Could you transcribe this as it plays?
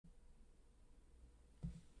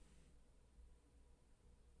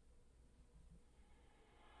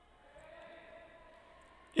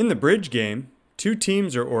In the bridge game, two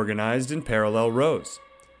teams are organized in parallel rows.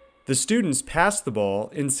 The students pass the ball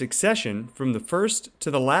in succession from the first to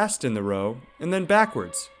the last in the row and then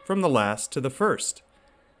backwards from the last to the first.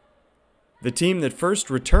 The team that first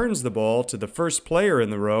returns the ball to the first player in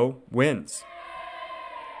the row wins.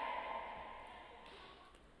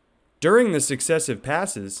 During the successive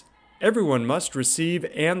passes, everyone must receive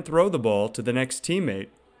and throw the ball to the next teammate.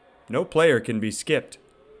 No player can be skipped.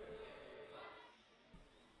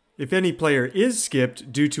 If any player is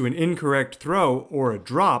skipped due to an incorrect throw or a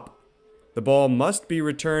drop, the ball must be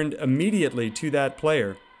returned immediately to that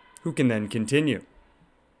player, who can then continue.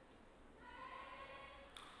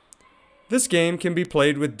 This game can be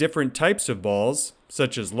played with different types of balls,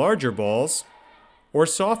 such as larger balls or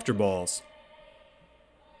softer balls.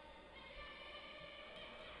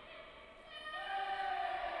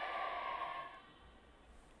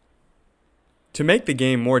 To make the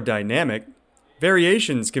game more dynamic,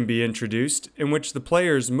 variations can be introduced in which the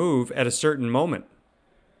players move at a certain moment.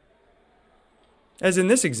 As in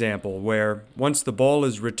this example, where once the ball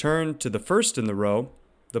is returned to the first in the row,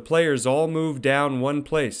 the players all move down one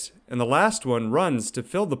place, and the last one runs to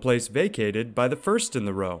fill the place vacated by the first in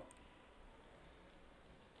the row.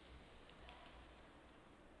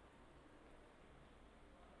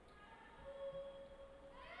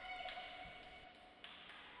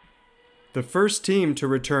 The first team to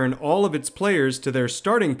return all of its players to their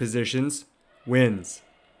starting positions wins.